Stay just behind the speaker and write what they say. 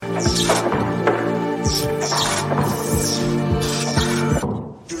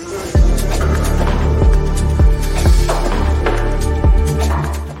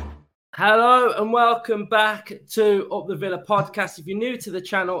Hello and welcome back to Up the Villa podcast. If you're new to the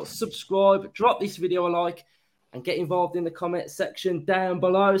channel, subscribe, drop this video a like, and get involved in the comment section down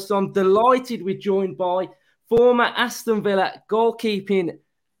below. So I'm delighted we're joined by former Aston Villa goalkeeping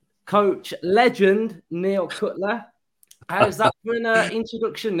coach legend, Neil Cutler. How's that for an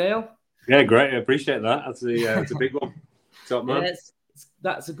introduction, Neil? Yeah, great. I appreciate that. That's a big one. Top man. Yeah,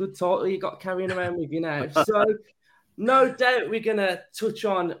 that's a good title you got carrying around with you now. So no doubt we're going to touch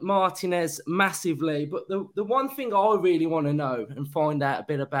on Martinez massively. But the one thing I really want to know and find out a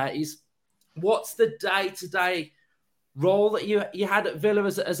bit about is what's the day-to-day role that you had at Villa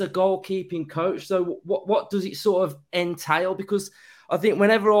as a goalkeeping coach? So what does it sort of entail? Because I think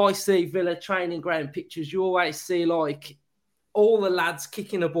whenever I see Villa training ground pictures, you always see like all the lads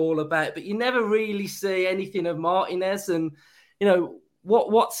kicking a ball about, but you never really see anything of Martinez. And, you know,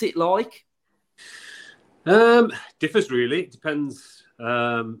 what's it like? Differs really. It depends.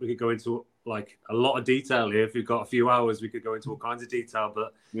 We could go into like a lot of detail here. If we've got a few hours, we could go into all kinds of detail,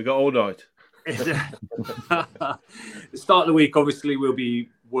 but we got all night. The start of the week, obviously, we'll be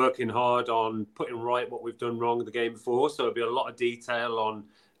working hard on putting right what we've done wrong the game before. So it'll be a lot of detail on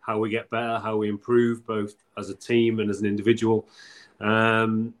how we get better, how we improve, both as a team and as an individual.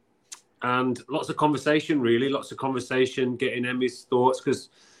 And lots of conversation, really. Lots of conversation, getting Emmy's thoughts, because,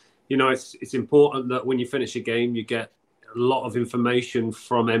 you know, it's important that when you finish a game, you get a lot of information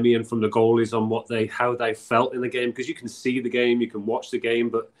from Emmy and from the goalies on how they felt in the game, because you can see the game, you can watch the game,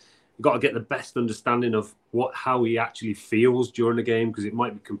 but you've got to get the best understanding of how he actually feels during the game, because it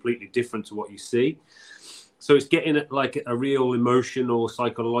might be completely different to what you see. So it's getting like a real emotional,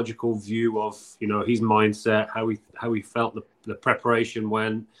 psychological view of, you know, his mindset, how he felt the preparation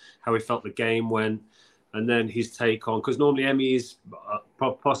went, how he felt the game went, and then his take on, because normally Emmy is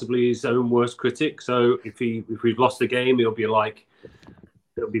possibly his own worst critic. So if we've lost the game, he'll be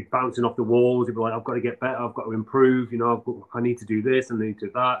bouncing off the walls. He'll be like, I've got to get better. I've got to improve. You know, I need to do this and I need to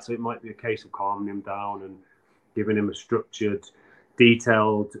do that. So it might be a case of calming him down and giving him a structured,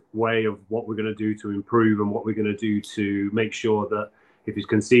 detailed way of what we're going to do to improve and what we're going to do to make sure that if he's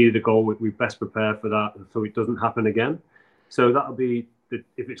conceded a goal, we best prepare for that so it doesn't happen again. So that'll be, if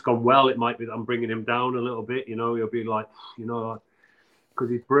it's gone well, it might be that I'm bringing him down a little bit. You know, he'll be like, you know,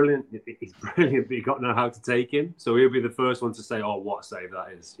 because he's brilliant. He's brilliant, but you got to know how to take him. So he'll be the first one to say, "Oh, what a save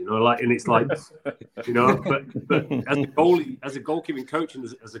that is!" You know, like, and it's like, you know, but as a goalie, as a goalkeeping coach, and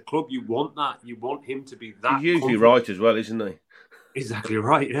as a club, you want that. You want him to be that. He's usually right as well, isn't he? Exactly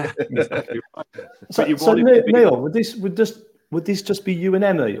right. Yeah. Exactly right. So Neil, would this just be you and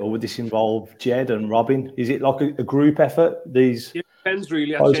Emmy, or would this involve Jed and Robin? Is it like a group effort? These it depends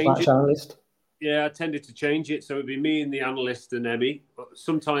really. Post-match analyst. Yeah, I tended to change it. So it'd be me and the analyst and Emmy. But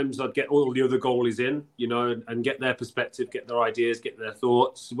sometimes I'd get all the other goalies in, you know, and get their perspective, get their ideas, get their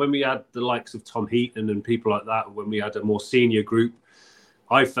thoughts. When we had the likes of Tom Heaton and people like that, when we had a more senior group,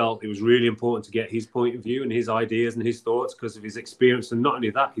 I felt it was really important to get his point of view and his ideas and his thoughts because of his experience. And not only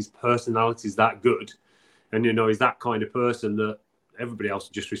that, his personality is that good. And, you know, he's that kind of person that everybody else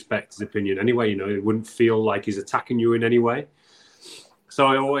would just respect his opinion anyway. You know, it wouldn't feel like he's attacking you in any way. So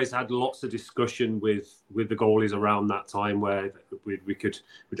I always had lots of discussion with the goalies around that time where we could,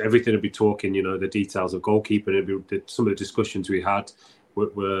 with everything, would be talking, you know, the details of goalkeeping. Some of the discussions we had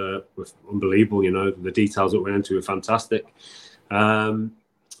were unbelievable, you know, the details that went into were fantastic.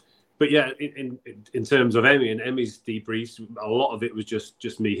 But yeah, in terms of Emmy and Emmy's debriefs, a lot of it was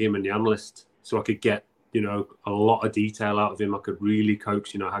just me, him and the analyst. So I could get, you know, a lot of detail out of him. I could really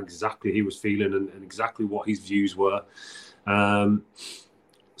coach, you know, how exactly he was feeling and exactly what his views were.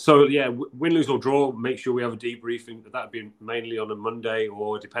 So yeah, win, lose or draw, make sure we have a debriefing. That'd be mainly on a Monday,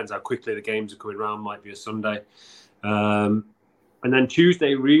 or it depends how quickly the games are coming around, might be a Sunday. And then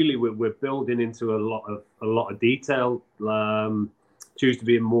Tuesday, really, we're building into a lot of detail. Tuesday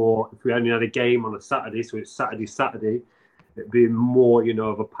being more, if we only had a game on a Saturday, so it's Saturday, it'd be more, you know,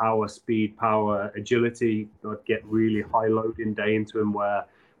 of a power, speed, power, agility. I'd get really high loading day into him where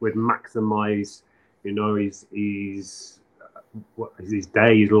we'd maximise, you know, his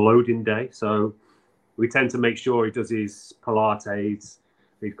day, his loading day. So we tend to make sure he does his Pilates.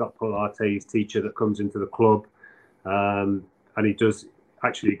 He's got Pilates teacher that comes into the club, and he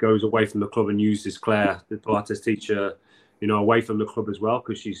goes away from the club and uses Claire, the Pilates teacher, you know, away from the club as well,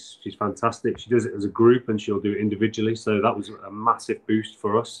 because she's fantastic. She does it as a group and she'll do it individually. So that was a massive boost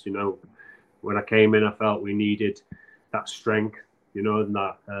for us. You know, when I came in, I felt we needed that strength, you know, and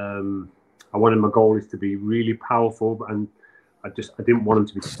that I wanted my goalies to be really powerful and I didn't want them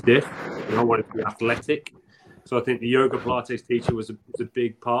to be stiff. I wanted to be athletic. So I think the yoga Pilates teacher was a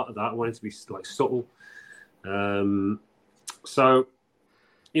big part of that. I wanted to be like subtle. So,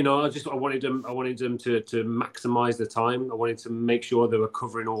 you know, I wanted them to maximize the time. I wanted to make sure they were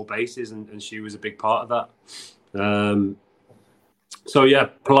covering all bases, and she was a big part of that. So yeah,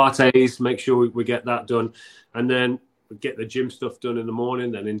 Pilates, make sure we get that done, and then we get the gym stuff done in the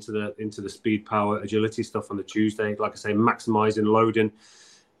morning, then into the speed, power, agility stuff on the Tuesday. Like I say, maximizing loading,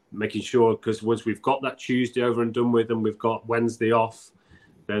 making sure, because once we've got that Tuesday over and done with, and we've got Wednesday off,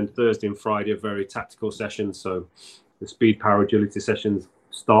 then Thursday and Friday are very tactical sessions. So the speed, power, agility sessions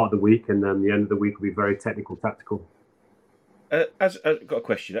start of the week, and then the end of the week will be very technical, tactical. I've got a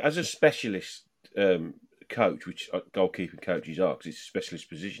question. As a specialist coach, which goalkeeping coaches are, because it's a specialist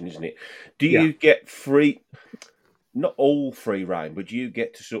position, isn't it? Do you get free, not all free rein, but do you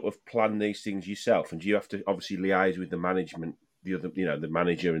get to sort of plan these things yourself? And do you have to obviously liaise with the management, the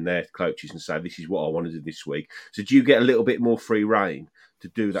manager and their coaches, and say, this is what I want to do this week? So do you get a little bit more free rein to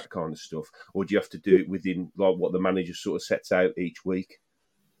do that kind of stuff, or do you have to do it within like what the manager sort of sets out each week?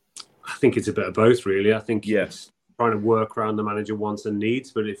 I think it's a bit of both, really. I think it's trying to work around the manager wants and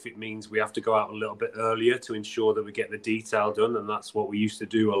needs, but if it means we have to go out a little bit earlier to ensure that we get the detail done, and that's what we used to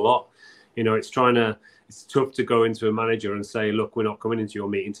do a lot. You know, it's tough to go into a manager and say, look, we're not coming into your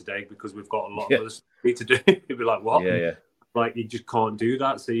meeting today because we've got a lot of other stuff we need to do. You'd be like, what? Yeah. Like, you just can't do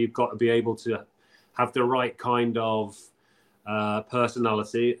that. So you've got to be able to have the right kind of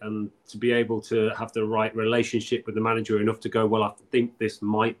personality, and to be able to have the right relationship with the manager enough to go, well, I think this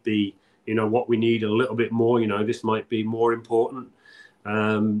might be, you know, what we need a little bit more, you know, this might be more important.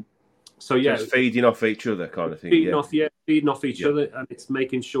 So yeah, it's feeding off each other kind of thing. Feeding off each other, and it's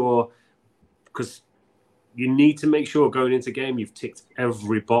making sure, because you need to make sure going into game you've ticked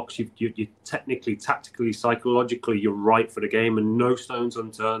every box. You're technically, tactically, psychologically, you're right for the game, and no stones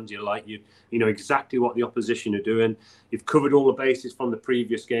unturned. You're like, you know exactly what the opposition are doing. You've covered all the bases from the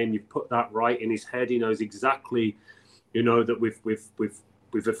previous game. You've put that right in his head. He knows exactly, you know, that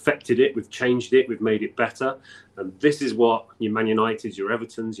we've affected it, we've changed it, we've made it better. And this is what your Man Uniteds, your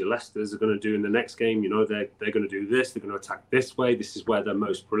Evertons, your Leicesters are going to do in the next game. You know, they're going to do this, they're going to attack this way. This is where they're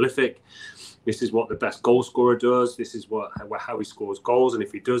most prolific. This is what the best goal scorer does. This is how he scores goals. And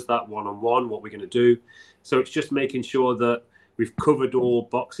if he does that one-on-one, what we're going to do. So it's just making sure that we've covered all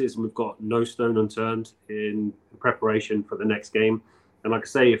boxes and we've got no stone unturned in preparation for the next game. And like I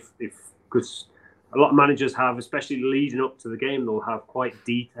say, because a lot of managers have, especially leading up to the game, they'll have quite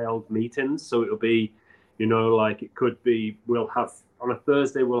detailed meetings. So it'll be, you know, like it could be, we'll have on a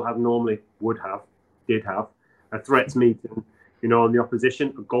Thursday, did have a threats meeting, you know, on the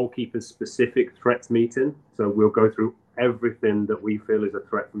opposition, a goalkeeper specific threats meeting. So we'll go through everything that we feel is a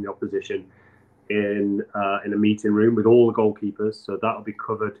threat from the opposition in a meeting room with all the goalkeepers. So that'll be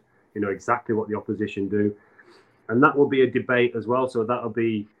covered, you know, exactly what the opposition do. And that will be a debate as well. So that'll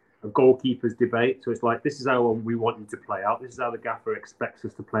be a goalkeeper's debate. So it's like, this is how we want you to play out. This is how the gaffer expects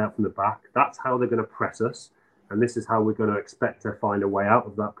us to play out from the back. That's how they're going to press us. And this is how we're going to expect to find a way out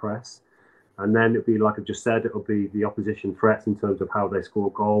of that press. And then it'll be, like I just said, it'll be the opposition threats in terms of how they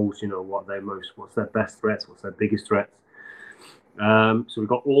score goals, you know, what's their best threats, what's their biggest threats. So we've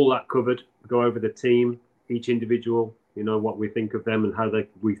got all that covered. We go over the team, each individual, you know, what we think of them and how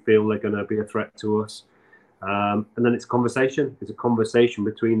we feel they're going to be a threat to us. And then it's a conversation. It's a conversation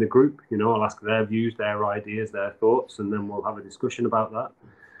between the group. You know, I'll ask their views, their ideas, their thoughts, and then we'll have a discussion about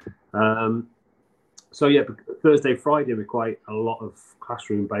that. So yeah, Thursday, Friday, we're quite a lot of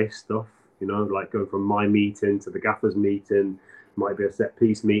classroom-based stuff. You know, like going from my meeting to the gaffer's meeting, might be a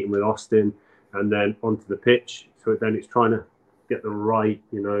set-piece meeting with Austin, and then onto the pitch. So then it's trying to get the right,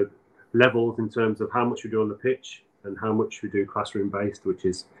 you know, levels in terms of how much we do on the pitch and how much we do classroom-based, which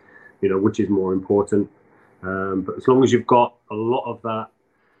is more important. But as long as you've got a lot of that,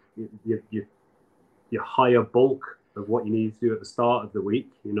 your higher bulk of what you need to do at the start of the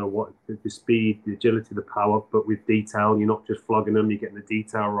week, you know, what the speed, the agility, the power, but with detail, you're not just flogging them, you're getting the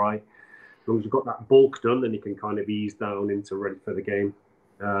detail right. As long as you've got that bulk done, then you can kind of ease down into ready for the game.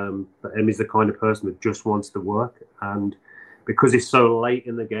 But Emmy's the kind of person that just wants to work. And because he's so late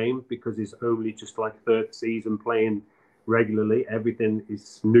in the game, because he's only just like third season playing regularly, everything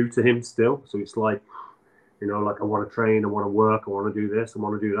is new to him still. So it's like, you know, like I want to train, I want to work, I want to do this, I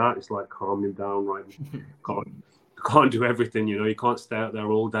want to do that. It's like calm him down, right? Can't do everything, you know. You can't stay out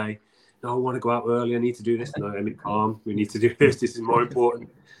there all day. No, I want to go out early. I need to do this. No, Emmy, calm. We need to do this. This is more important.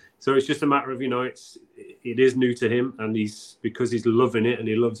 So it's just a matter of, you know, it is new to him, and because he's loving it and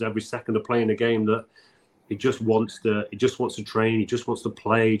he loves every second of playing the game, that he just wants to train, he just wants to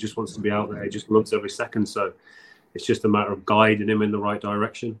play, he just wants to be out there, he just loves every second. So It's just a matter of guiding him in the right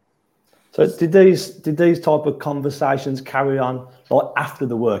direction. So did these type of conversations carry on like after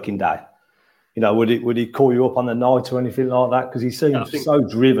the working day? You know, would he call you up on the night or anything like that? Because he seems so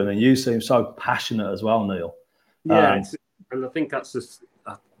driven, and you seem so passionate as well, Neil. Yeah, and I think that's just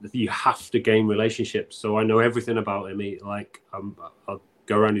you have to gain relationships. So I know everything about him. I'll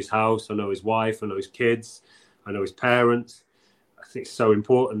go around his house. I know his wife. I know his kids. I know his parents. I think it's so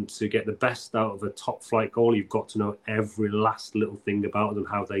important to get the best out of a top flight goalie. You've got to know every last little thing about them,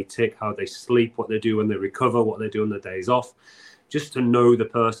 how they tick, how they sleep, what they do when they recover, what they do on their days off. Just to know the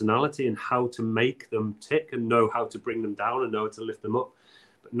personality and how to make them tick and know how to bring them down and know how to lift them up.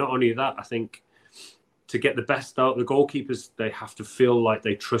 But not only that, I think to get the best out of the goalkeepers, they have to feel like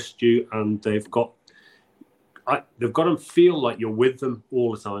they trust you, and they've got to feel like you're with them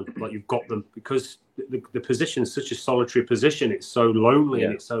all the time, like you've got them, because the position is such a solitary position. It's so lonely,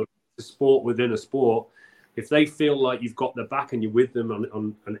 and it's so a sport within a sport. If they feel like you've got their back and you're with them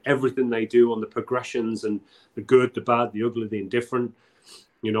on everything they do, on the progressions and the good, the bad, the ugly, the indifferent,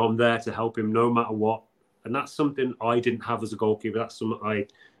 you know, I'm there to help him no matter what. And that's something I didn't have as a goalkeeper. That's something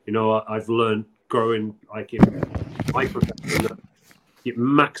I've learned growing like in my profession, that it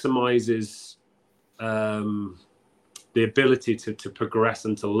maximizes the ability to progress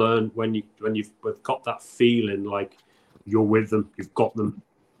and to learn when you've got that feeling like you're with them, you've got them.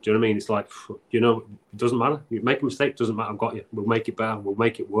 Do you know what I mean? It's like, you know, it doesn't matter. You make a mistake, doesn't matter. I've got you. We'll make it better. We'll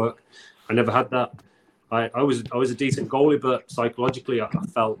make it work. I never had that. I was a decent goalie, but psychologically, I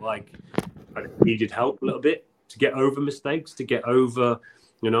felt like I needed help a little bit to get over mistakes, to get over,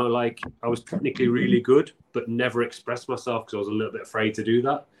 you know, like I was technically really good, but never expressed myself because I was a little bit afraid to do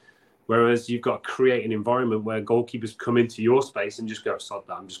that. Whereas you've got to create an environment where goalkeepers come into your space and just go, sod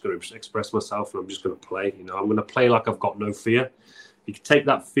that, I'm just going to express myself and I'm just going to play. You know, I'm going to play like I've got no fear. You can take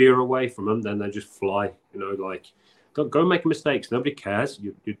that fear away from them, then they just fly. You know, like go make mistakes. Nobody cares.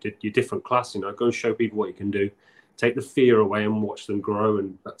 You're different class. You know, go and show people what you can do. Take the fear away and watch them grow,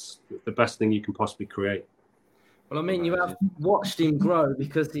 and that's the best thing you can possibly create. Well, I mean, you have watched him grow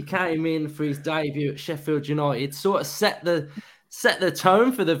because he came in for his debut at Sheffield United, sort of set the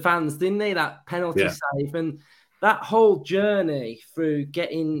tone for the fans, didn't he? That penalty save, and that whole journey through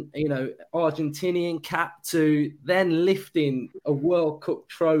getting, you know, Argentinian cap to then lifting a World Cup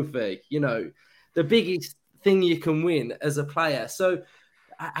trophy, you know, the biggest thing you can win as a player. So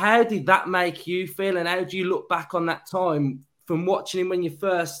how did that make you feel? And how do you look back on that time from watching him when you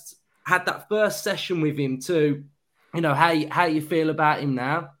first had that first session with him to, you know, how you feel about him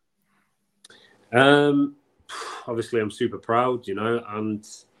now? Obviously, I'm super proud, you know, and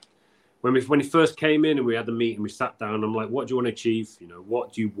when he first came in and we had the meeting, we sat down. I'm like, what do you want to achieve? You know,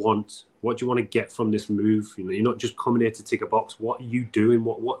 what do you want? What do you want to get from this move? You know, you're not just coming here to tick a box. What are you doing?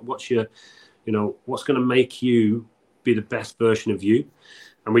 What's your, you know, what's going to make you be the best version of you?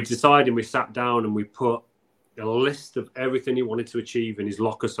 And we decided, we sat down and we put a list of everything he wanted to achieve in his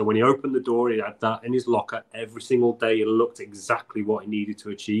locker. So when he opened the door, he had that in his locker every single day. He looked exactly what he needed to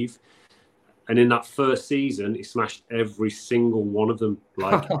achieve. And in that first season, he smashed every single one of them,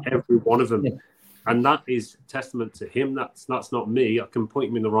 like every one of them. Yeah. And that is testament to him. That's not me. I can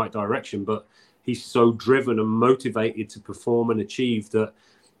point him in the right direction, but he's so driven and motivated to perform and achieve that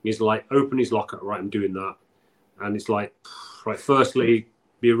he's like, open his locker, right, I'm doing that. And it's like, right, firstly,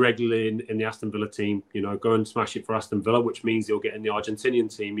 be a regular in the Aston Villa team, you know, go and smash it for Aston Villa, which means you'll get in the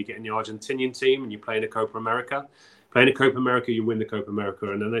Argentinian team. You get in the Argentinian team and you play in the Copa America. Playing the Copa America, you win the Copa America,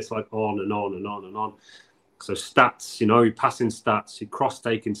 and then it's like on and on and on and on. So stats, you know, your passing stats, your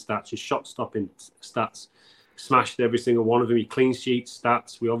cross-taking stats, your shot-stopping stats, smashed every single one of them. Your clean sheet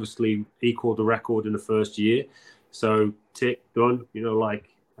stats, we obviously equaled the record in the first year. So tick, done, you know, like,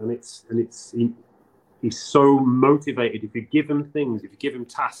 and he's so motivated. If you give him things, if you give him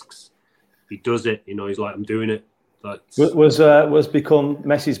tasks, he does it. You know, he's like, I'm doing it. Like, was become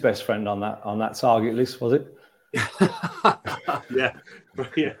Messi's best friend on that target list, was it? yeah,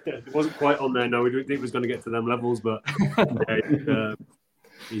 it wasn't quite on there. No, we didn't think it was going to get to them levels, but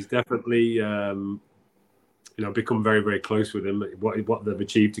he's definitely, you know, become very, very close with him. What they've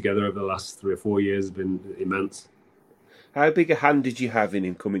achieved together over the last 3 or 4 years has been immense. How big a hand did you have in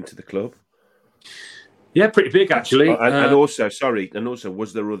him coming to the club? Yeah, pretty big actually. And also,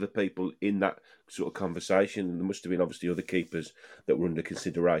 was there other people in that sort of conversation? There must have been obviously other keepers that were under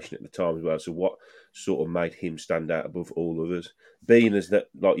consideration at the time as well. So what sort of made him stand out above all others? Being as that,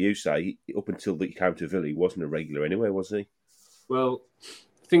 like you say, up until he came to Villa, he wasn't a regular anyway, was he? Well,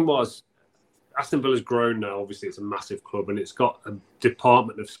 the thing was, Aston Villa's grown now. Obviously, it's a massive club, and it's got a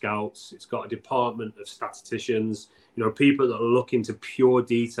department of scouts. It's got a department of statisticians. You know, people that are looking to pure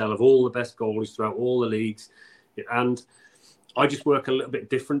detail of all the best goalies throughout all the leagues. And I just work a little bit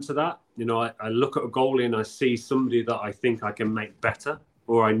different to that. You know, I look at a goalie and I see somebody that I think I can make better,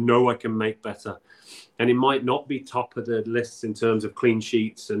 or I know I can make better. And it might not be top of the list in terms of clean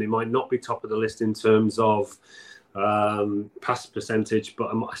sheets, and it might not be top of the list in terms of pass percentage,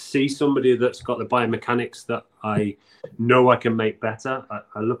 but I see somebody that's got the biomechanics that I know I can make better.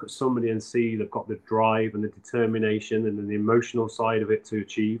 I look at somebody and see they've got the drive and the determination and the emotional side of it to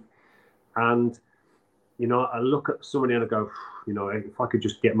achieve. And, you know, I look at somebody and I go, you know, if I could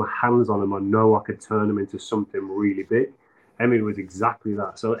just get my hands on them, I know I could turn them into something really big. Emmy was exactly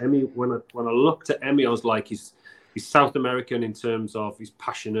that. So Emmy, when I looked at Emmy, I was like, he's South American in terms of he's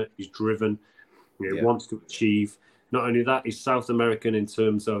passionate, he's driven, you know, wants to achieve. Not only that, he's South American in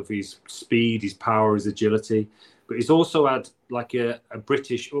terms of his speed, his power, his agility, but he's also had like a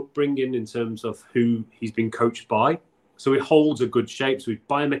British upbringing in terms of who he's been coached by. So he holds a good shape. So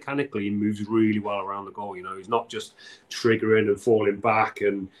biomechanically, he moves really well around the goal. You know, he's not just triggering and falling back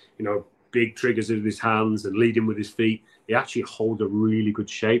and, you know, big triggers with his hands and leading with his feet. He actually holds a really good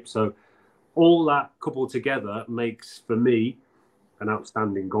shape. So all that coupled together makes, for me, an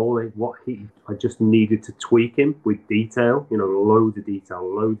outstanding goalie. I just needed to tweak him with detail, you know, loads of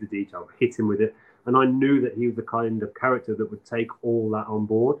detail, hit him with it. And I knew that he was the kind of character that would take all that on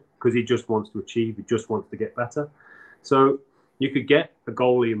board because he just wants to achieve, he just wants to get better. So you could get a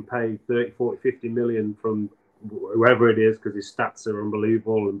goalie and pay 30, 40, 50 million from whoever it is because his stats are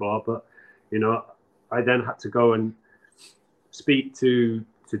unbelievable and blah, but, you know, I then had to go and speak to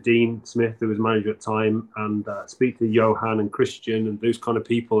Dean Smith, who was manager at the time, and speak to Johan and Christian and those kind of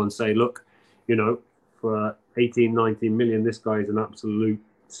people and say, look, you know, for 18, 19 million, this guy is an absolute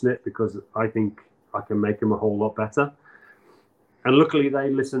snip because I think I can make him a whole lot better. And luckily they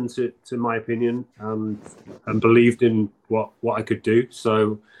listened to my opinion and believed in what I could do.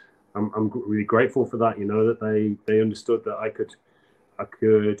 So I'm really grateful for that, you know, that they understood that I could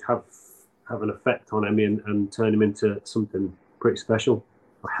have an effect on Emmy and turn him into something pretty special.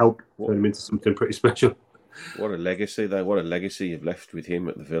 Help turn him into something pretty special. What a legacy, though. What a legacy you've left with him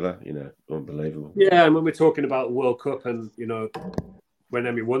at the Villa. You know, unbelievable. Yeah, and when we're talking about the World Cup and, you know, when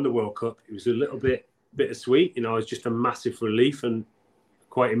Emmy won the World Cup, it was a little bit bittersweet. You know, it was just a massive relief and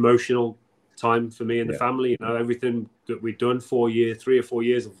quite emotional time for me and the family. You know, everything that we'd done 3 or 4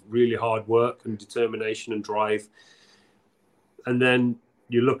 years of really hard work and determination and drive. And then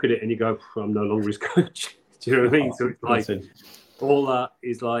you look at it and you go, I'm no longer his coach. Do you know what I mean? So it's like... all that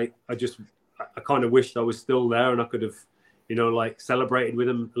is like, I kind of wished I was still there and I could have, you know, like celebrated with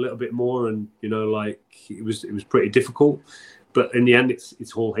him a little bit more. And, you know, like it was pretty difficult, but in the end,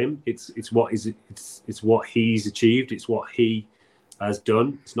 it's all him. It's what he's achieved. It's what he has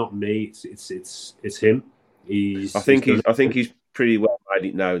done. It's not me. It's him. I think he's pretty well made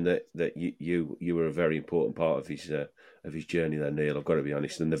it known that you were a very important part of his journey there, Neil. I've got to be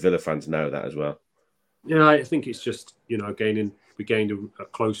honest, and the Villa fans know that as well. Yeah, I think it's just, you know, we gained a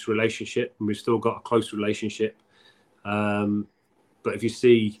close relationship, and we've still got a close relationship. But if you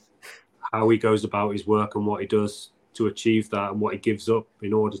see how he goes about his work and what he does to achieve that and what he gives up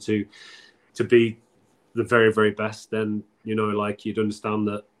in order to be the very, very best, then, you know, like you'd understand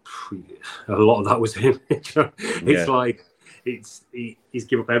that a lot of that was him. It's like he's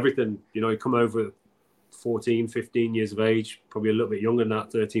given up everything. You know, he come over 14, 15 years of age, probably a little bit younger than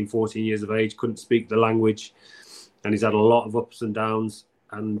that, 13, 14 years of age, couldn't speak the language. And he's had a lot of ups and downs,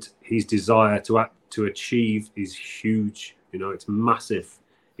 and his desire to achieve is huge. You know, it's massive.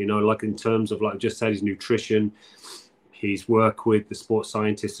 You know, like in terms of, like I just said, his nutrition, his work with the sports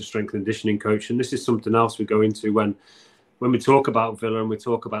scientist, the strength and conditioning coach. And this is something else we go into when we talk about Villa and we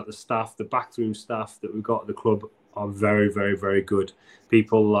talk about the staff, the backroom staff that we've got at the club are very, very, very good.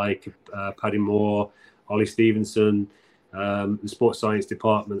 People like Paddy Moore, Ollie Stevenson, the sports science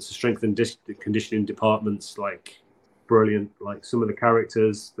departments, the strength and conditioning departments, like brilliant. Like some of the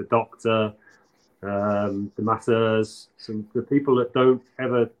characters, the doctor, the masseurs, the people that don't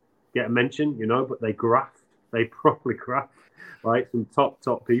ever get a mention, you know, but they graft. They properly graft, right? Some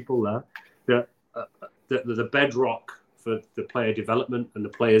top people there. The bedrock for the player development and the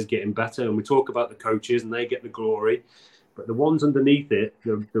players getting better. And we talk about the coaches and they get the glory, but the ones underneath it,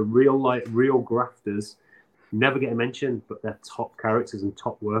 the real grafters, never get a mention, but they're top characters and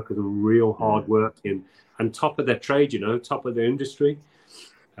top workers and real hard working and top of their trade, you know, top of their industry.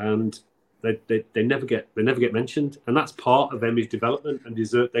 And they never get mentioned. And that's part of Emmy's development, and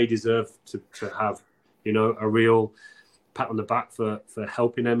they deserve to have, you know, a real pat on the back for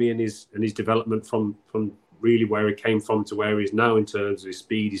helping Emmy in his development from really where he came from to where he is now in terms of his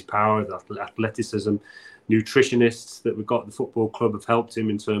speed, his power, his athleticism, nutritionists that we've got at the football club have helped him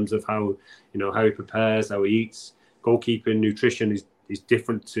in terms of how he prepares, how he eats. Goalkeeping nutrition is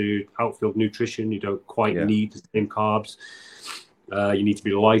different to outfield nutrition. You don't quite need the same carbs. You need to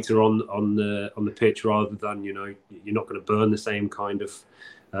be lighter on the pitch rather than you're not going to burn the same kind of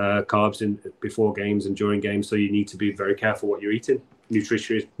carbs in before games and during games. So you need to be very careful what you're eating.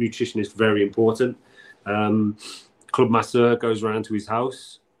 Nutrition is very important. Club masseur goes around to his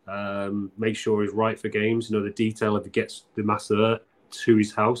house, make sure he's right for games. The detail of he gets the masseur to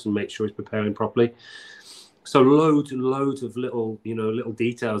his house and make sure he's preparing properly. So loads and loads of little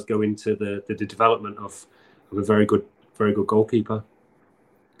details go into the development of a very good goalkeeper.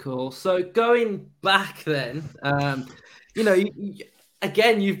 Cool. So going back then,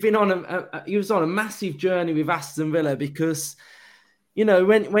 again, you've been on you was on a massive journey with Aston Villa because,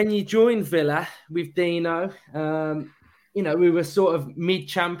 when you joined Villa with Dino, we were sort of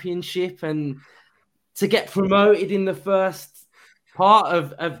mid-championship, and to get promoted in the first part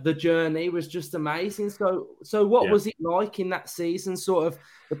of the journey was just amazing. So what was it like in that season, sort of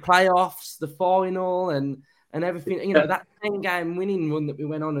the playoffs, the final and everything? That 10-game winning run that we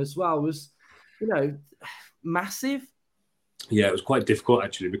went on as well was, massive. Yeah, it was quite difficult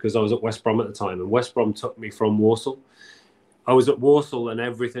actually because I was at West Brom at the time, and West Brom took me from Walsall. I was at Walsall and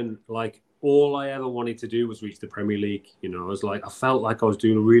everything, like all I ever wanted to do was reach the Premier League. I felt like I was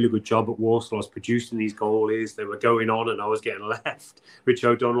doing a really good job at Walsall. I was producing these goalies. They were going on and I was getting left. Rich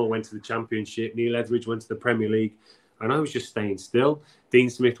O'Donnell went to the Championship. Neil Etheridge went to the Premier League. And I was just staying still. Dean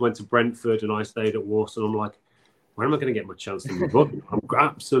Smith went to Brentford and I stayed at Walsall. I'm like, when am I going to get my chance to move up? I'm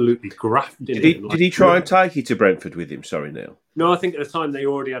absolutely grafting. Did he try and take you to Brentford with him? Sorry, Neil. No, I think at the time they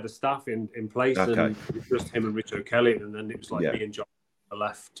already had a staff in place. Okay. And it was just him and Rich O'Kelly. And then it was like me and John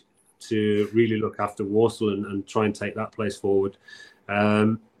left to really look after Walsall and try and take that place forward.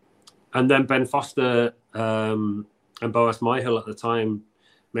 And then Ben Foster and Boas Myhill at the time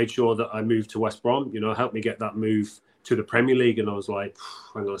made sure that I moved to West Brom, helped me get that move to the Premier League. And I was like,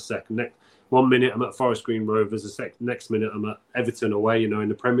 hang on a second. 1 minute I'm at Forest Green Rovers, next minute I'm at Everton away, in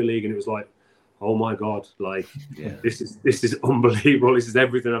the Premier League. And it was like, oh my God, this is unbelievable. This is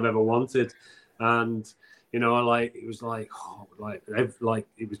everything I've ever wanted. And it was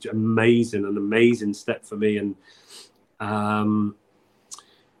it was amazing, an amazing step for me. And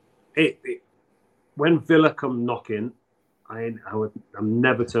when Villa come knocking, I'm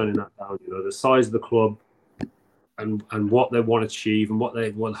never turning that down. The size of the club and what they want to achieve and what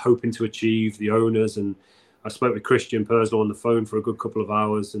they were hoping to achieve, the owners. And I spoke with Christian Purslow on the phone for a good couple of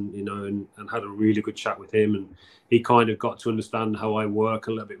hours and had a really good chat with him. And he kind of got to understand how I work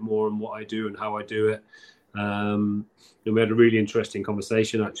a little bit more and what I do and how I do it. And we had a really interesting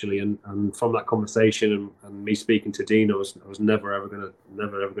conversation actually, and from that conversation and me speaking to Dean, I was never ever going to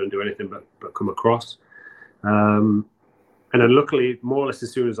do anything but come across. And then luckily, more or less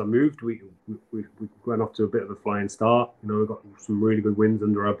as soon as I moved, we went off to a bit of a flying start. We got some really good wins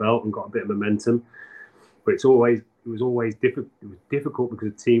under our belt and got a bit of momentum. But it was always difficult. It was difficult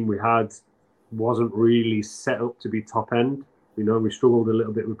because the team we had wasn't really set up to be top end. We struggled a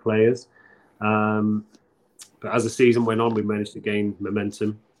little bit with players. But as the season went on, we managed to gain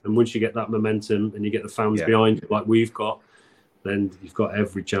momentum. And once you get that momentum and you get the fans behind you like we've got, then you've got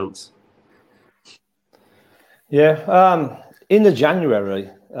every chance. Yeah. In the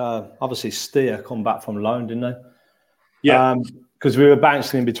January, obviously Steer come back from loan, didn't they? Yeah. Because we were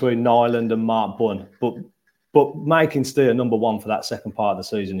bouncing in between Nyland and Mark Bunn. But making Steer number one for that second part of the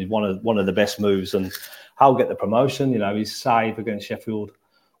season is one of the best moves. And I'll get the promotion. His save against Sheffield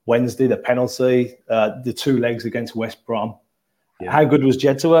Wednesday, the penalty, the 2 legs against West Brom. Yeah. How good was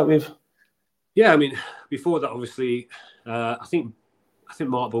Jed to work with? Yeah, I mean, before that, obviously, I think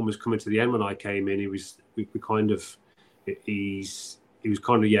Mark Bunn was coming to the end when I came in. He was coming to. He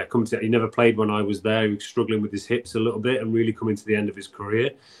never played when I was there. He was struggling with his hips a little bit and really coming to the end of his career.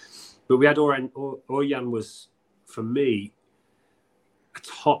 But we had Orjan was, for me, a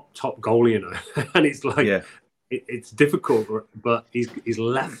top goalie, and it's like it's difficult. But his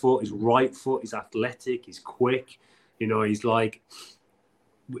left foot, his right foot, he's athletic, he's quick. He's like.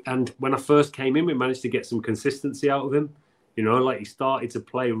 And when I first came in, we managed to get some consistency out of him. He started to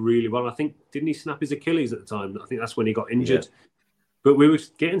play really well. I think, didn't he snap his Achilles at the time? I think that's when he got injured. Yeah. But we were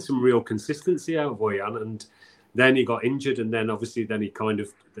getting some real consistency out of Orjan, and then he got injured, and then obviously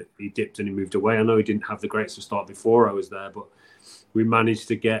he dipped and he moved away. I know he didn't have the greatest of start before I was there, but we managed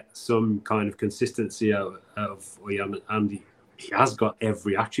to get some kind of consistency out of Orjan, and he has got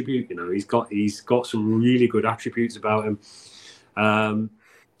every attribute. He's got some really good attributes about him.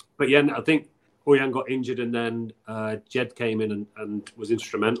 But yeah, I think Oyan got injured, and then Jed came in and was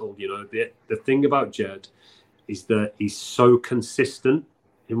instrumental. You know, the thing about Jed is that he's so consistent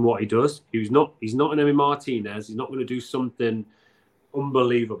in what he does. He's not an Emi Martinez. He's not going to do something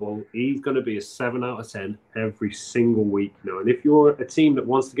unbelievable. He's going to be a 7 out of 10 every single week. You know, and if you're a team that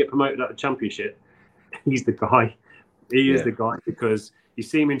wants to get promoted at the championship, he's the guy. He is the guy, because you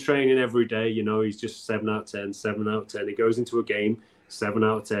see him in training every day. You know, he's just 7 out of 10, 7 out of 10. He goes into a game, 7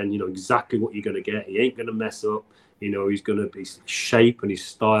 out of 10. You know exactly what you're going to get. He ain't going to mess up. You know, he's going to be shape, and his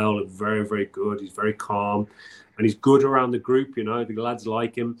style are very, very good. He's very calm, and he's good around the group. You know, the lads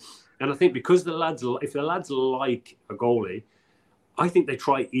like him. And I think because if the lads like a goalie, I think they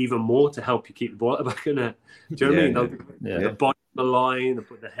try even more to help you keep the ball at the back of the net. Do you know what I mean? They'll put the body on the line, they'll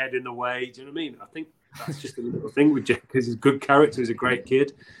put the head in the way. Do you know what I mean? I think that's just a little thing with Jed, because he's a good character, he's a great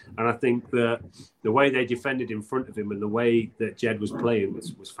kid. And I think that the way they defended in front of him and the way that Jed was playing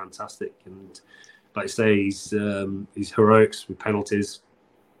was fantastic. And like I say, his heroics with penalties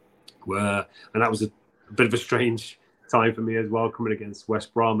were, and that was a bit of a strange time for me as well, coming against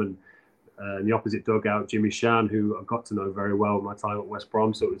West Brom, and in the opposite dugout, Jimmy Shan, who I got to know very well in my time at West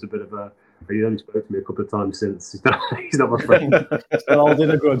Brom. So it was a bit of a, he only spoke to me a couple of times since. He's not my friend. Holding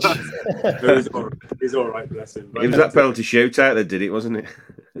a grudge. He's all right, bless him. But it was that penalty shootout that did it, wasn't it?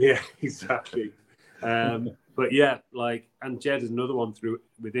 Yeah, exactly. But yeah, and Jed is another one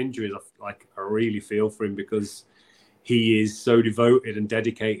with injuries. I really feel for him, because he is so devoted and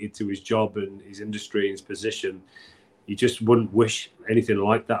dedicated to his job and his industry and his position. You just wouldn't wish anything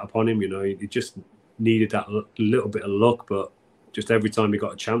like that upon him. You know, he just needed that little bit of luck, but just every time he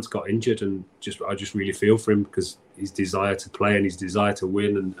got a chance, got injured, and I just really feel for him, because his desire to play and his desire to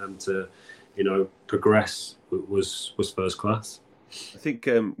win and to, you know, progress was first class. I think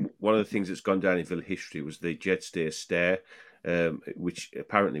one of the things that's gone down in Villa history was the Jed Steer stare, which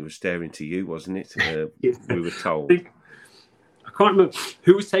apparently was staring to you, wasn't it? We were told. I can't remember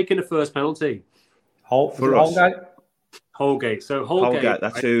who was taking the first penalty. Holgate. Holgate. So Holgate.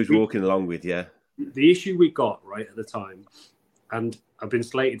 That's who he was walking along with, yeah. The issue we got, right, at the time, and I've been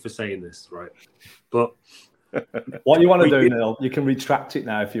slated for saying this, right, but what you want to do, Neil, you can retract it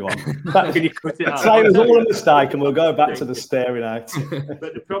now if you want. Can you cut it out? Say it was all a mistake, and we'll go back to the staring out.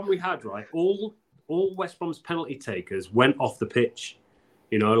 But the problem we had, right, all West Brom's penalty takers went off the pitch.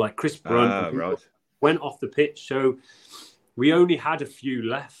 You know, like Chris Brunt went off the pitch. So we only had a few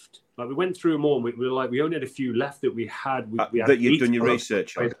left. Like, we went through them all, and we were like, we only had a few left that we had. We had that you've done your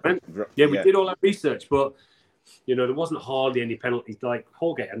research on. Yeah, we did all that research, but you know, there wasn't hardly any penalties. Like,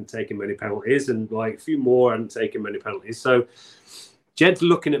 Holgate hadn't taken many penalties, and like a few more hadn't taken many penalties. So Jed's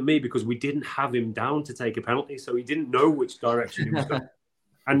looking at me because we didn't have him down to take a penalty, so he didn't know which direction he was going.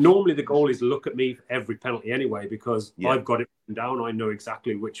 And normally the goalies look at me for every penalty anyway, because I've got it down. I know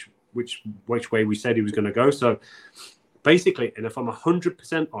exactly which way we said he was going to go. So basically, and if I'm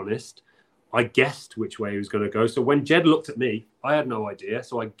 100% honest, I guessed which way he was going to go. So when Jed looked at me, I had no idea.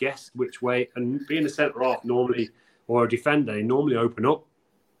 So I guessed which way. And being a centre half normally, or a defender, they normally open up.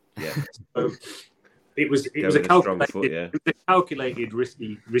 Yeah. So it was a calculated,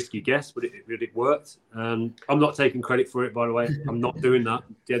 risky guess, but it worked. And I'm not taking credit for it, by the way. I'm not doing that.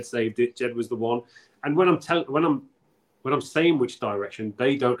 Jed saved it. Jed was the one. And when I'm saying which direction,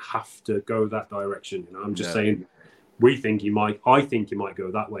 they don't have to go that direction. You know, I'm just saying. I think he might go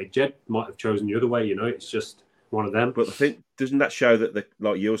that way. Jed might have chosen the other way, you know, it's just one of them. But I think, doesn't that show that,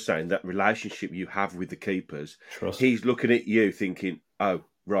 like you're saying, that relationship you have with the keepers, trust. He's looking at you thinking, oh,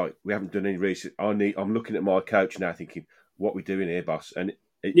 right, we haven't done any research. I'm looking at my coach now thinking, what are we doing here, boss? And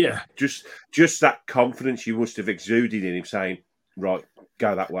just that confidence you must have exuded in him saying, right,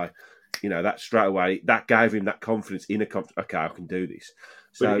 go that way. You know, that straight away, that gave him that confidence, okay, I can do this.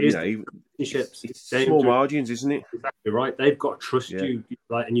 So, you know, it's small margins, isn't it? Exactly right. They've got to trust you,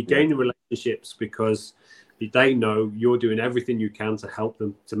 right? And you gain the relationships because they know you're doing everything you can to help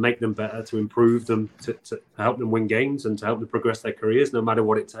them, to make them better, to improve them, to help them win games and to help them progress their careers, no matter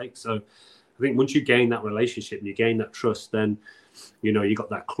what it takes. So I think once you gain that relationship and you gain that trust, then, you know, you got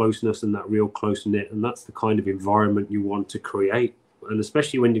that closeness and that real close-knit, and that's the kind of environment you want to create. And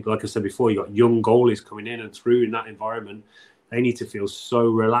especially when, like I said before, you got young goalies coming in and through in that environment, they need to feel so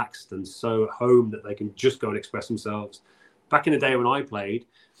relaxed and so at home that they can just go and express themselves. Back in the day when I played,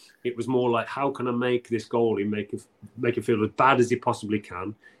 it was more like, how can I make this goalie make him feel as bad as he possibly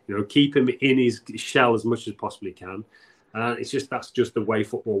can? You know, keep him in his shell as much as possibly can. That's just the way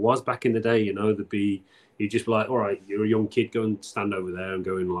football was back in the day. You know, you'd just be like, all right, you're a young kid, go and stand over there and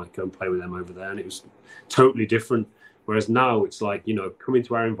go and play with them over there, and it was totally different. Whereas now it's like, you know, come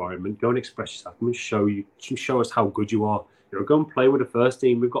into our environment, go and express yourself, and show us how good you are. You know, go and play with the first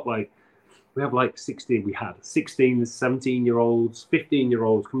team. We've got like we have like 16, 17-year-olds,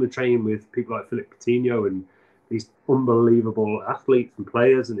 15-year-olds coming to train with people like Philip Coutinho and these unbelievable athletes and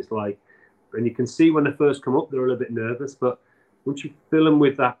players. And it's like, and you can see when they first come up, they're a little bit nervous, but once you fill them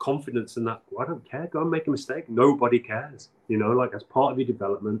with that confidence and that, I don't care, go and make a mistake. Nobody cares, like as part of your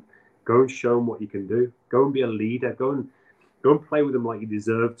development, go and show them what you can do. Go and be a leader. Go and play with them like you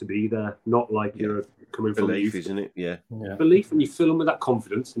deserve to be there, not like you're coming from belief, isn't it? Yeah. Belief, and you fill them with that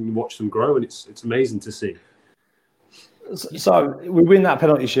confidence and you watch them grow, and it's amazing to see. So we win that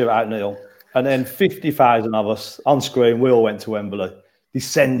penalty shootout, Neil, and then 50,000 of us on screen, we all went to Wembley,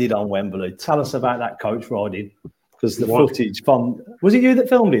 descended on Wembley. Tell us about that coach riding. Because the footage from, was it you that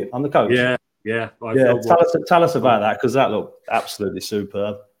filmed it on the coach? Yeah. Tell us about that, because that looked absolutely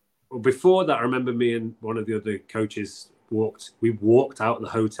superb. Well, before that, I remember me and one of the other coaches walked out of the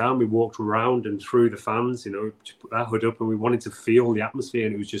hotel and we walked around and through the fans, just put that hood up, and we wanted to feel the atmosphere,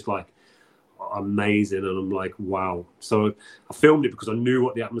 and it was just like amazing. And I'm like, wow. So I filmed it because I knew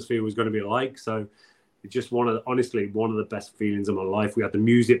what the atmosphere was going to be like. So it's just honestly one of the best feelings of my life. We had the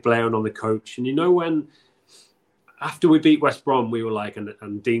music blaring on the coach, and when after we beat West Brom, we were like,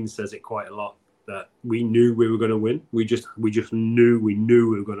 and Dean says it quite a lot, that we knew we were going to win. We just knew we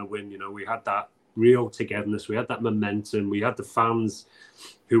were going to win. We had that real togetherness. We had that momentum. We had the fans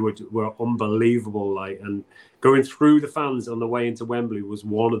who were unbelievable. And going through the fans on the way into Wembley was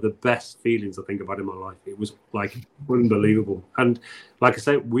one of the best feelings I think I've had in my life. It was like unbelievable. And like I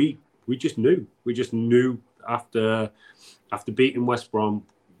said, we just knew. We just knew after beating West Brom,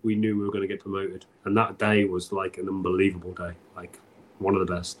 we knew we were going to get promoted. And that day was like an unbelievable day, like one of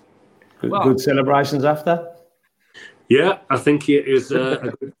the best. Good celebrations after? Yeah, I think it is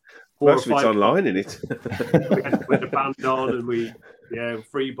a good 4 or 5. It's online, isn't it? We had a band on and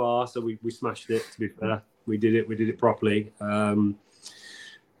free bar, so we smashed it, to be fair. We did it properly. Like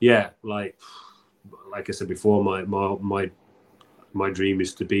I said before, my dream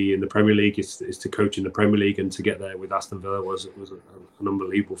is to be in the Premier League, is to coach in the Premier League, and to get there with Aston Villa was an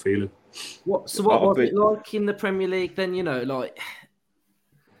unbelievable feeling. What was it like in the Premier League then,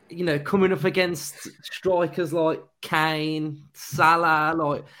 coming up against strikers like Kane, Salah,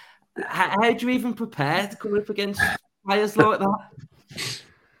 like how do you even prepare to come up against players like that?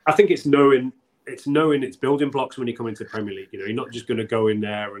 I think it's knowing its building blocks when you come into the Premier League. You're not just going to go in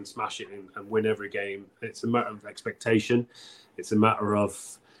there and smash it and win every game. It's a matter of expectation. It's a matter of,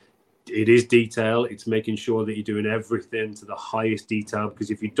 it is detail. It's making sure that you're doing everything to the highest detail,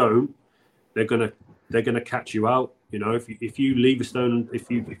 because if you don't, they're gonna catch you out. If you leave a stone,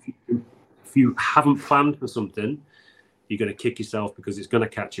 if you haven't planned for something, you're gonna kick yourself, because it's gonna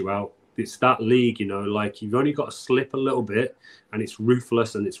catch you out. It's that league, like you've only got to slip a little bit, and it's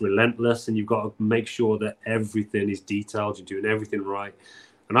ruthless and it's relentless, and you've got to make sure that everything is detailed. You're doing everything right.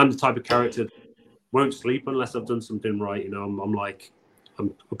 And I'm the type of character that won't sleep unless I've done something right. I'd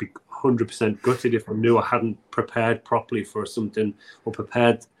be 100% gutted if I knew I hadn't prepared properly for something, or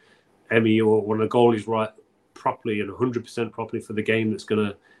prepared Emmy or when the goal is right properly and 100% properly for the game that's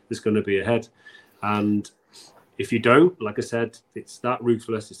gonna be ahead. And if you don't, like I said, it's that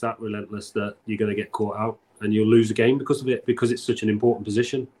ruthless, it's that relentless, that you're going to get caught out and you'll lose a game because of it, because it's such an important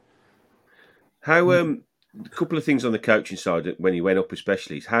position. How a couple of things on the coaching side when he went up,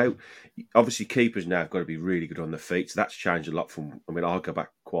 especially, is how obviously keepers now have got to be really good on their feet. So that's changed a lot from, I'll go back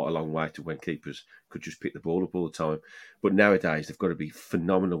quite a long way to when keepers could just pick the ball up all the time. But nowadays they've got to be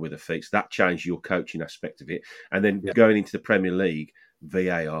phenomenal with their feet. So that changed your coaching aspect of it. And then going into the Premier League,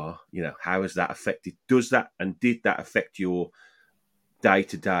 VAR, how has that affected? Did that affect your day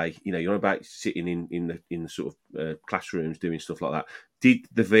to day? You're about sitting in the sort of classrooms doing stuff like that. Did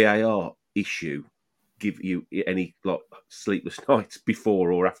the VAR issue give you any sleepless nights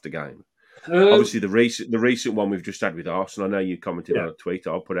before or after game? Obviously, the recent one we've just had with Arsenal, I know you commented on a tweet,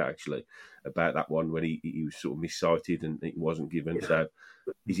 I'll put it actually, about that one when he was sort of missighted and it wasn't given. Yeah. So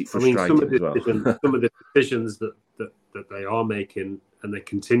is it frustrating as well? Some of the decisions that they are making and they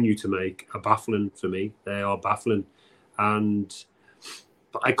continue to make are baffling for me. They are baffling. But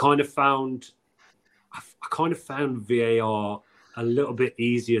I kind of found VAR a little bit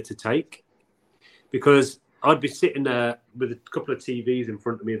easier to take, because I'd be sitting there with a couple of TVs in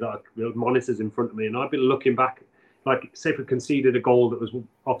front of me, monitors in front of me, and I'd be looking back, like say if we conceded a goal that was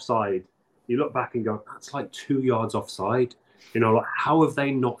offside, you look back and go, that's like 2 yards offside. Like how have they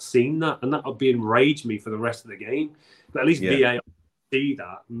not seen that? And that would be enraged me for the rest of the game. But at least VAR see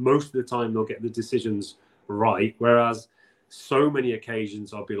that. Most of the time they'll get the decisions right, whereas so many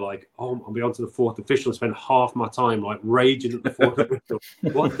occasions I'll be like, I'll be on to the fourth official and spend half my time like raging at the fourth official.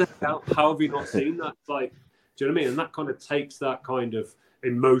 What the hell? How have you not seen that? It's like, do you know what I mean? And that kind of takes that kind of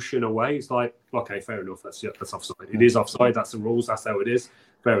emotion away. It's like, okay, fair enough. That's offside. It is offside. That's the rules. That's how it is.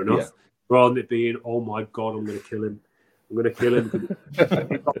 Fair enough. Yeah. Rather than it being, oh my God, I'm going to kill him. I'm going to kill him.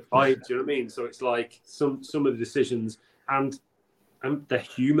 He's offside, do you know what I mean? So it's like some of the decisions, and they're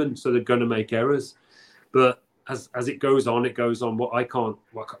human, so they're going to make errors. But as it goes on, What I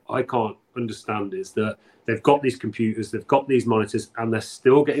can't understand is that they've got these computers, they've got these monitors, and they're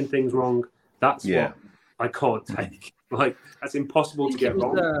still getting things wrong. That's what I can't take. Like, that's impossible to get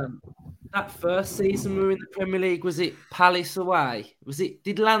wrong. That first season we were in the Premier League, was it Palace away?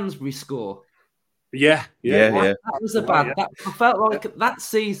 Did Lansbury score? Yeah. That was a bad. That, I felt like that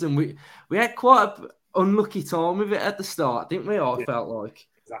season we had quite an unlucky time with it at the start, didn't we? I felt like.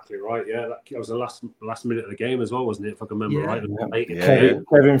 Exactly right. Yeah, that was the last minute of the game as well, wasn't it? If I can remember right.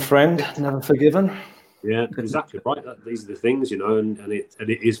 Kevin Friend, never forgiven. Yeah, exactly right. These are the things, and it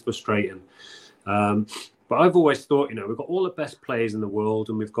is frustrating. But I've always thought, we've got all the best players in the world,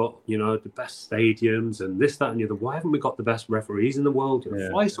 and we've got, the best stadiums and this, that, and the other. Why haven't we got the best referees in the world?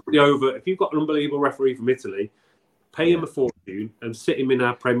 Fly somebody over. If you've got an unbelievable referee from Italy, pay him a fortune and sit him in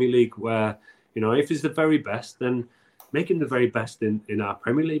our Premier League where, if he's the very best, then make him the very best in our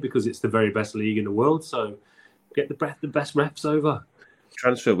Premier League, because it's the very best league in the world. So get the best refs over.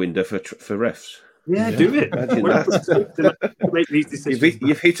 Transfer window for refs. Yeah, do it. Make these decisions.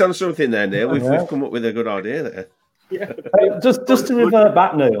 You've hit on something there, Neil. We've come up with a good idea there. Yeah. Just to revert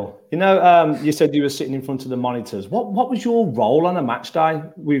back, Neil. You said you were sitting in front of the monitors. What was your role on a match day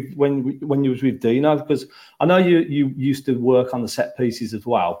when you was with Dino? Because I know you used to work on the set pieces as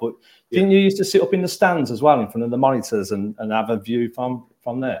well, but didn't you used to sit up in the stands as well in front of the monitors and have a view from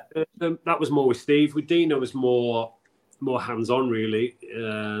there? That was more with Steve. With Dino, was more hands-on, really,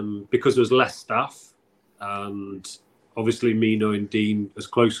 because there was less staff, and obviously me knowing Dean as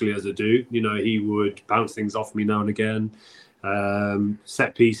closely as I do, he would bounce things off me now and again.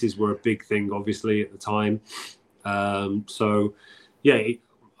 Set pieces were a big thing, obviously, at the time. So,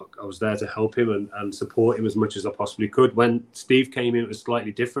 I was there to help him and support him as much as I possibly could. When Steve came in, it was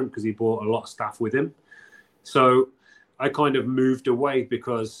slightly different because he brought a lot of staff with him. So I kind of moved away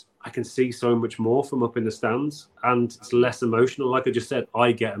because I can see so much more from up in the stands, and it's less emotional. Like I just said,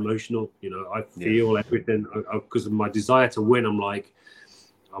 I get emotional. I feel everything because of my desire to win.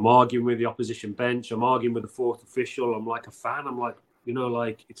 I'm arguing with the opposition bench. I'm arguing with the fourth official. I'm like a fan. I'm like,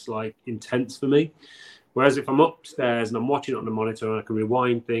 it's like intense for me. Whereas if I'm upstairs and I'm watching it on the monitor and I can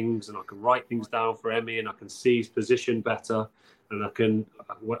rewind things and I can write things down for Emmy and I can see his position better, and at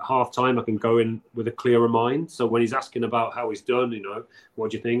half time I can go in with a clearer mind. So when he's asking about how he's done,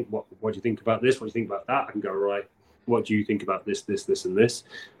 what do you think? What do you think about this? What do you think about that? I can go, right, what do you think about this, and this?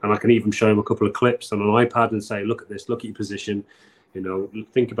 And I can even show him a couple of clips on an iPad and say, look at this, look at your position,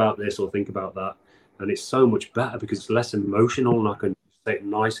 think about this or think about that. And it's so much better because it's less emotional and I can stay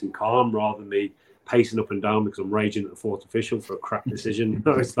nice and calm rather than me pacing up and down because I'm raging at the fourth official for a crap decision.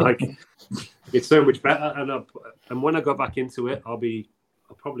 It's like, it's so much better. And when I go back into it, I'll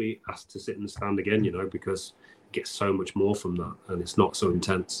probably ask to sit in the stand again, because it gets so much more from that and it's not so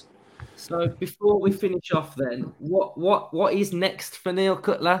intense. So before we finish off then, what is next for Neil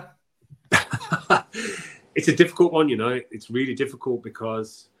Cutler? It's a difficult one, It's really difficult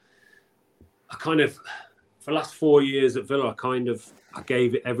because for the last 4 years at Villa, I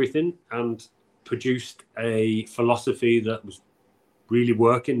gave it everything and produced a philosophy that was really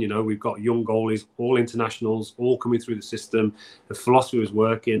working. We've got young goalies, all internationals, all coming through the system. The philosophy was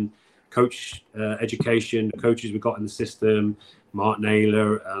working. Coach education, the coaches we got in the system, Mark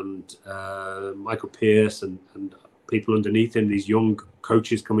Naylor and Michael Pearce and people underneath him, these young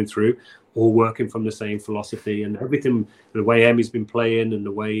coaches coming through, all working from the same philosophy and everything, the way Emmy's been playing and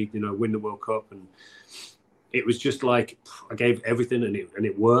the way, win the World Cup. And it was just like, I gave everything and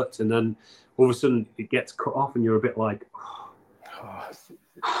it worked. And then all of a sudden it gets cut off and you're a bit like,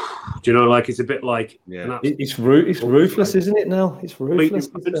 do you know, like it's a bit like it's ruthless, isn't it? Now it's ruthless.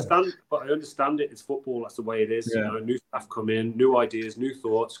 I understand it. It's football. That's the way it is. New staff come in, new ideas, new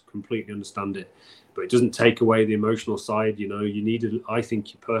thoughts. Completely understand it, but it doesn't take away the emotional side. I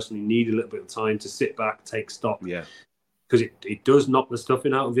think you personally need a little bit of time to sit back, take stock. Yeah, because it does knock the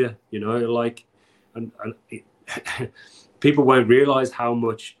stuffing out of you. And people won't realise how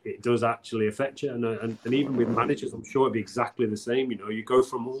much it does actually affect you. And even with managers, I'm sure it'd be exactly the same. You go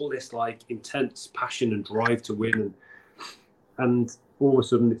from all this like intense passion and drive to win, and all of a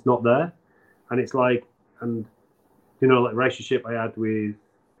sudden it's not there. And it's like, like the relationship I had with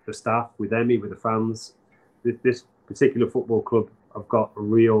the staff, with Emmy, with the fans, this particular football club, I've got a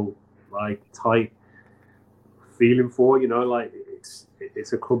real like tight feeling for.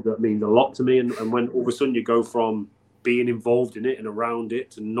 It's a club that means a lot to me. And when all of a sudden you go from being involved in it and around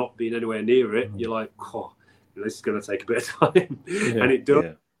it and not being anywhere near it, you're like, oh, this is going to take a bit of time. And it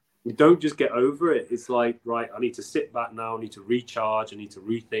does. You don't just get over it. It's like, right, I need to sit back now. I need to recharge. I need to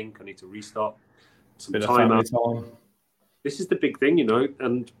rethink. I need to restart. Some time out. This is the big thing,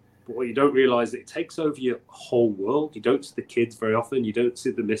 and what you don't realize is it takes over your whole world. You don't see the kids very often. You don't see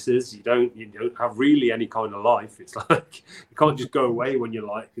the missus. You don't have really any kind of life. It's like you can't just go away when you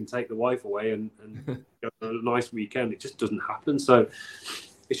like and take the wife away and go on a nice weekend. It just doesn't happen. So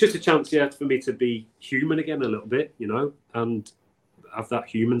it's just a chance, for me to be human again a little bit, and have that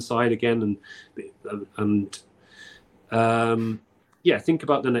human side again, and think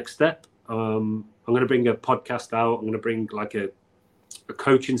about the next step. I'm going to bring a podcast out. I'm going to bring like a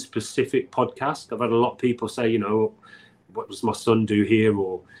coaching specific podcast. I've had a lot of people say, what does my son do here,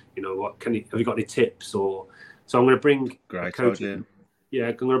 or have you got any tips? Or so I'm going to bring great coaching. Yeah,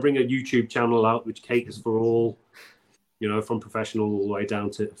 I'm going to bring a YouTube channel out which caters for all, from professional all the way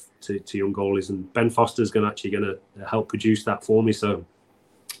down to young goalies. And Ben Foster's going to help produce that for me. So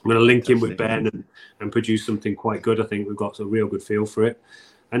I'm going to link in with Ben and produce something quite good. I think we've got a real good feel for it.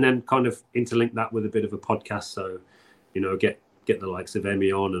 And then kind of interlink that with a bit of a podcast. So, get the likes of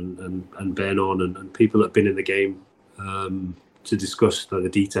Emmy on and Ben on and people that have been in the game to discuss the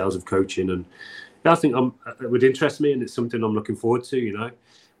details of coaching. And I think it would interest me, and it's something I'm looking forward to,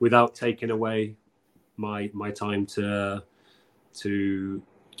 without taking away my time to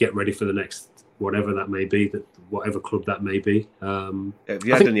get ready for the next whatever that may be, whatever club that may be. Have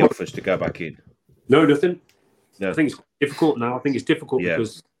you had any offers to go back in? No, nothing. No. I think it's difficult now. I think it's difficult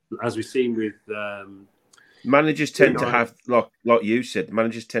because, as we've seen with managers tend to have, like you said,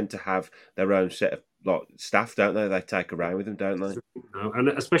 managers tend to have their own set of staff, don't they? They take around with them, don't they? No, and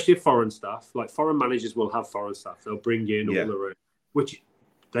especially foreign staff. Like foreign managers will have foreign staff. They'll bring in all their own, which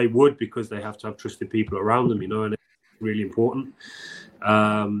they would because they have to have trusted people around them, and it's really important.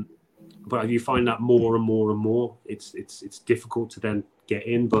 But you find that more and more and more, it's difficult to then get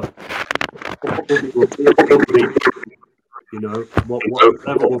in. But whatever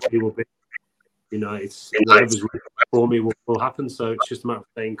he will be, it's whatever's for me will happen. So it's just a matter of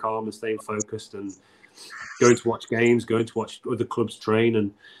staying calm and staying focused and going to watch games, going to watch other clubs train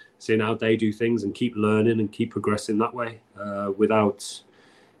and seeing how they do things and keep learning and keep progressing that way without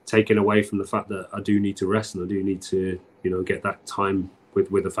taking away from the fact that I do need to rest and I do need to, get that time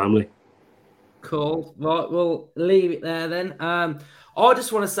with the family. Cool. Right, we'll leave it there then. I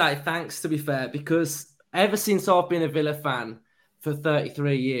just want to say thanks, to be fair, because ever since I've been a Villa fan for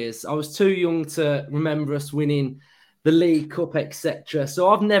 33 years, I was too young to remember us winning the League Cup, etc. So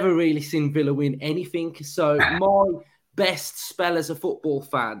I've never really seen Villa win anything. So my best spell as a football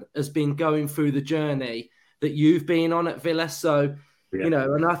fan has been going through the journey that you've been on at Villa. So,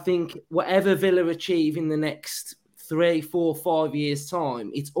 and I think whatever Villa achieve in the next 3, 4, 5 years'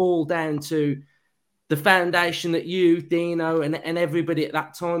 time, it's all down to the foundation that you, Dino, and everybody at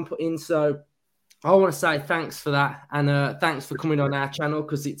that time put in. So I want to say thanks for that. And thanks for coming on our channel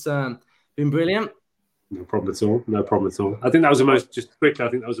because it's been brilliant. No problem at all. No problem at all. I think that was the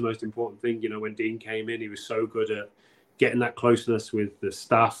most important thing. When Dean came in, he was so good at getting that closeness with the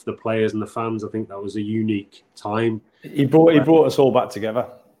staff, the players and the fans. I think that was a unique time. He brought us all back together.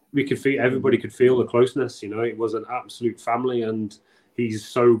 Everybody could feel the closeness. It was an absolute family, and he's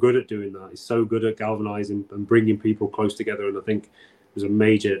so good at doing that. He's so good at galvanizing and bringing people close together. And I think it was a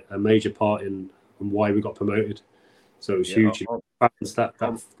major part in why we got promoted. So it was huge. Fans, that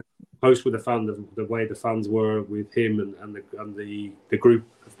close with the fan, the way the fans were with him and the group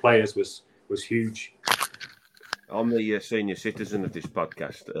of players was huge. I'm the senior citizen of this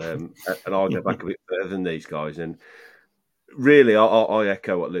podcast, and I'll go back a bit further than these guys. And really, I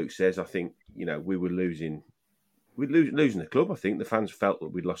echo what Luke says. I think we were losing the club. I think the fans felt that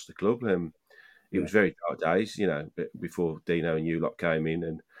we'd lost the club. It was very dark days, before Dino and you lot came in,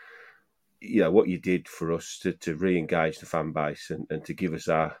 and what you did for us to re-engage the fan base and to give us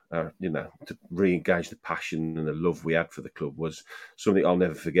our to re-engage the passion and the love we had for the club was something I'll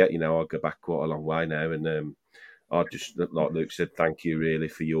never forget. I'll go back quite a long way now, and I just, like Luke said, thank you really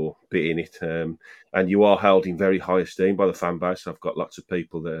for your bit in it. And you are held in very high esteem by the fan base. I've got lots of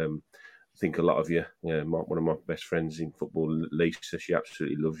people that think a lot of you. One of my best friends in football, Lisa, she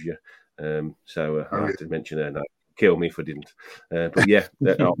absolutely loves you. So I have to mention her now. Kill me if I didn't. But yeah.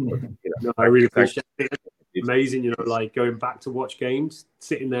 I really appreciate it. Amazing, like going back to watch games,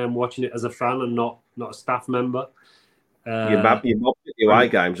 sitting there and watching it as a fan and not a staff member. You're mobbed at your away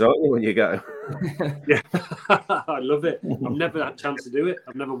games, aren't you, when you go? Yeah, I love it. I've never had a chance to do it.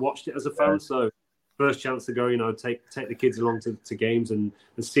 I've never watched it as a fan, so first chance to go, take the kids along to games and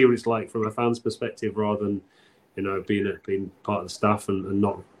see what it's like from a fan's perspective rather than, you know, being part of the staff and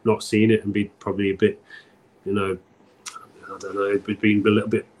not seeing it and be probably a bit, you know, I don't know, being a little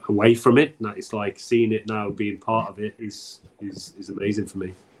bit away from it. And that it's like seeing it now, being part of it is amazing for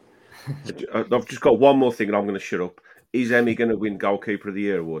me. I've just got one more thing, and I'm going to shut up. Is Emmy going to win Goalkeeper of the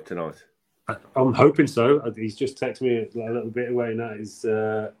Year award tonight? I'm hoping so. He's just texted me a little bit away now.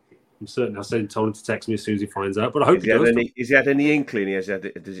 I'm certain I told him to text me as soon as he finds out. But I hope he does. Has he had any inkling? I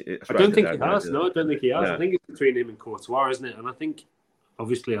don't think he has. No, I don't think he has. No. I think it's between him and Courtois, isn't it? And I think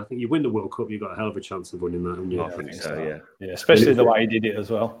you win the World Cup, you've got a hell of a chance of winning that. Haven't you? I think so. Yeah, especially the way he did it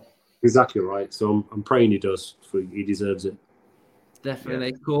as well. Exactly right. So I'm praying he does. He deserves it.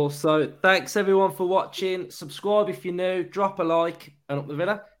 Definitely. Cool. So thanks everyone for watching. Subscribe if you're new. Drop a like, and up the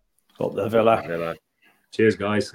Villa. Up the Villa. Cheers, guys.